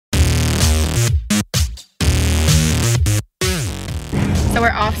So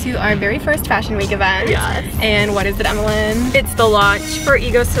we're off to our very first Fashion Week event. Yes. And what is it, Evelyn? It's the launch for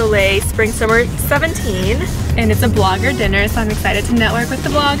Ego Soleil Spring Summer 17. And it's a blogger dinner, so I'm excited to network with the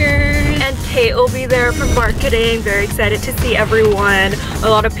bloggers. And Kate will be there for marketing. Very excited to see everyone. A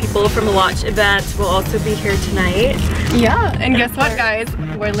lot of people from the launch events will also be here tonight. Yeah, and guess what, guys?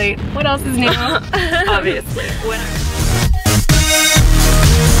 We're late. What else is new? Obviously.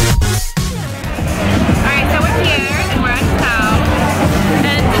 Alright, so we're here and we're at town.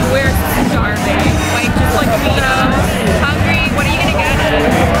 And we're starving. Like, just like me, hungry. What are you gonna get?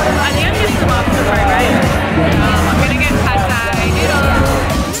 I think I'm getting some options right? I'm gonna get pad thai noodles.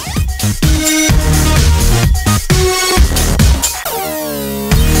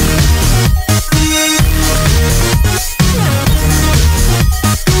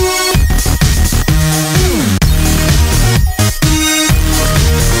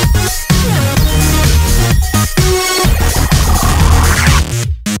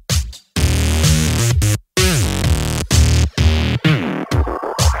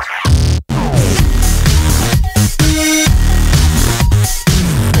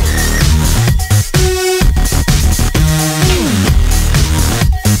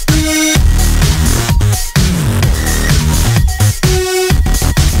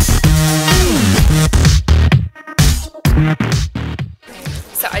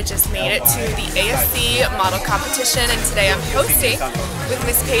 I just made it to the ASC model competition, and today I'm hosting with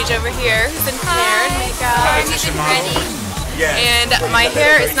Miss Paige over here, who's in hair and makeup. And my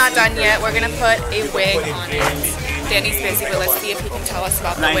hair is not done yet. We're gonna put a wig on it. Danny's busy, but let's see if he can tell us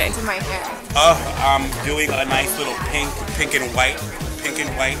about the wig to my hair. I'm doing a nice little pink and white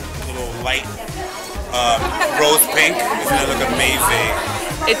little light rose pink. It's gonna look amazing.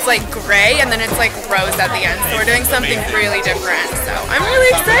 It's like gray and then it's like rose at the end, so we're doing something really different, so I'm really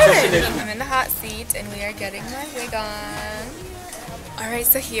excited. I'm in the hot seat and we are getting my wig on. Alright,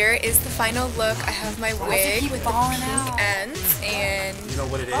 so here is the final look. I have my wig with the pink ends, and you know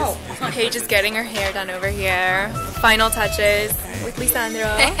what it is? Paige is getting her hair done over here. Final touches with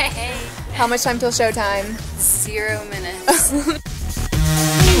Lisandro. How much time till showtime? 0 minutes.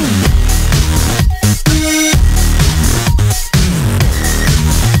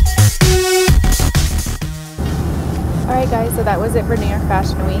 Alright guys, so that was it for New York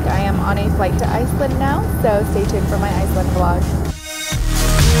Fashion Week. I am on a flight to Iceland now, so stay tuned for my Iceland vlog.